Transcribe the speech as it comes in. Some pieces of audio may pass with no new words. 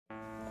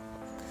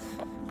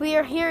We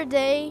are here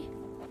today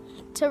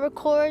to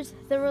record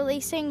the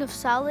releasing of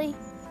Sally,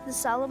 the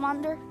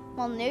salamander,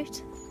 well,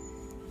 Newt.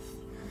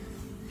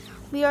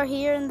 We are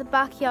here in the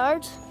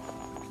backyard,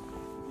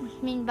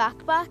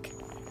 back,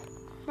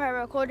 where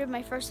I recorded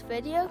my first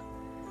video.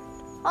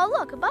 Oh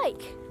look, a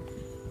bike.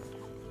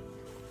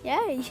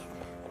 Yay.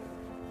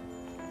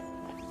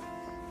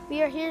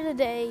 We are here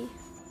today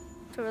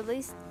to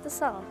release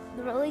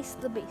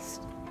the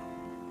beast.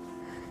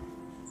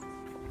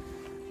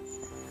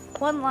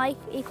 1 like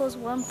equals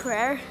 1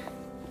 prayer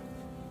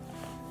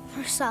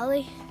for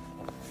Sally.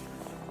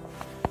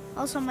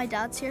 Also, my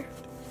dad's here.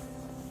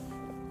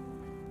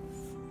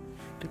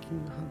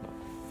 Taking the hand.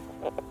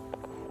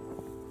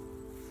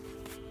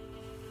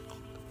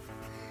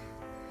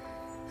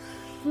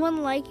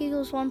 1 like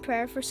equals 1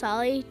 prayer for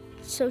Sally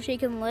so she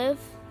can live.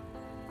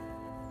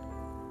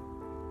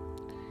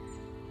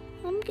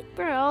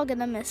 We're all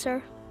gonna miss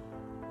her.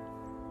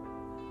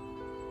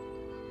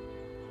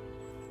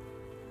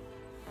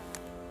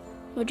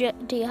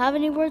 Do you have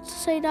any words to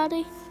say,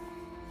 Daddy?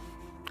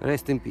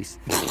 Rest in peace.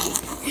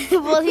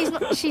 Well,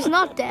 she's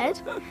not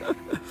dead.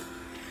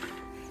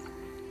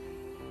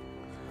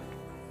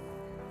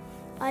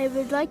 I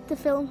would like to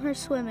film her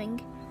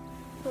swimming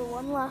for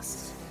one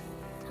last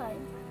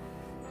time.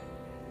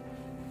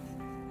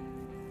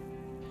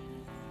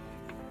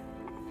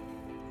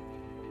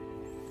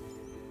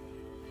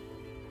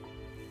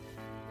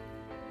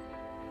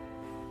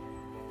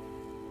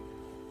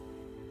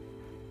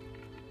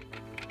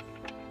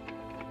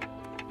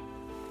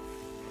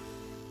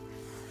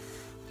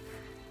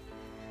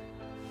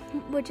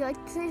 Would you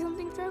like to say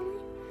something, Sally?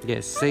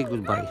 Yes, say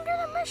goodbye. I'm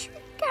gonna miss you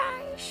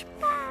guys.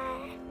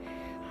 Bye.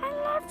 I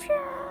love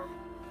you.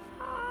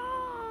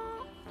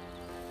 Aww.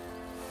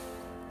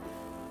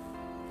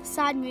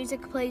 Sad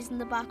music plays in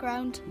the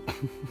background.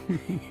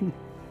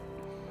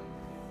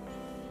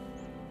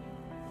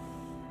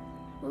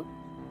 Oop.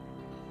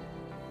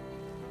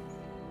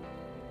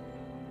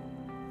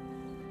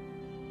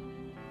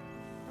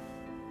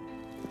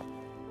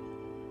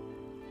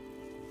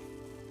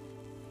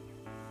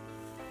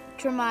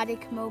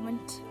 Dramatic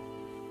moment.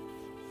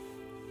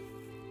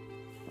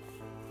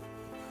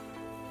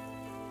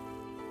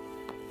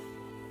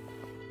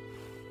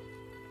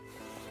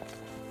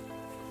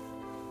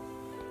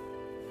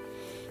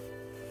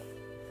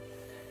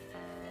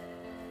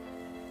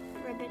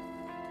 Ribbit.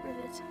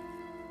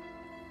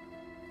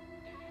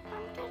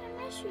 I'm gonna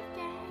miss you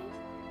guys.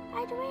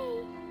 By the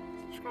way,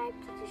 subscribe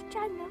to this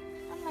channel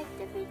and like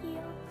the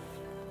video.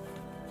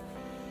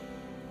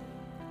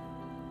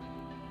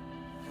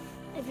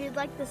 If you'd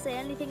like to say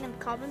anything in the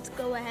comments,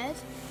 go ahead.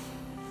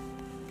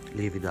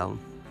 Leave it down.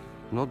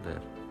 Not there.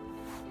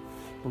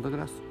 On the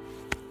grass.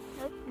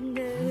 Nope.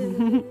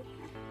 No.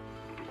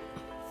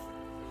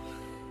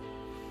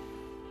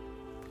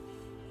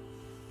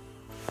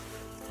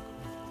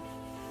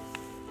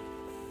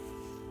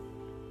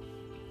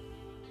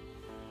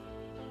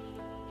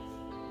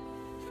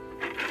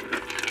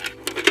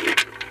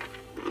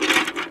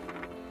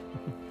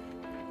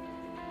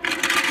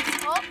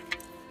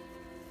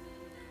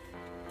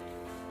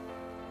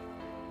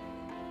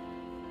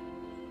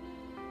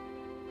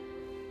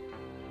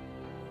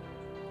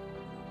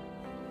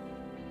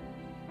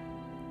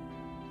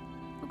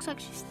 Looks like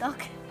she's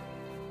stuck.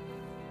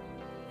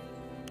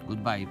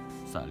 Goodbye,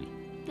 Sally.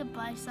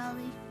 Goodbye,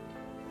 Sally.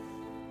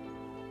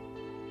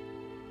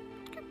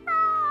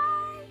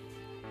 Goodbye.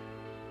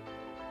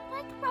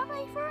 Like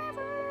probably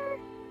forever.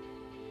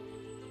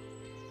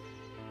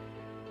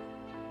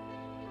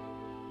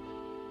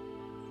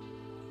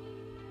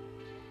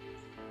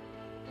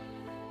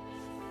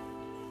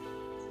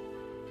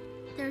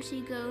 There she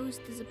goes,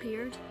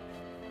 disappeared.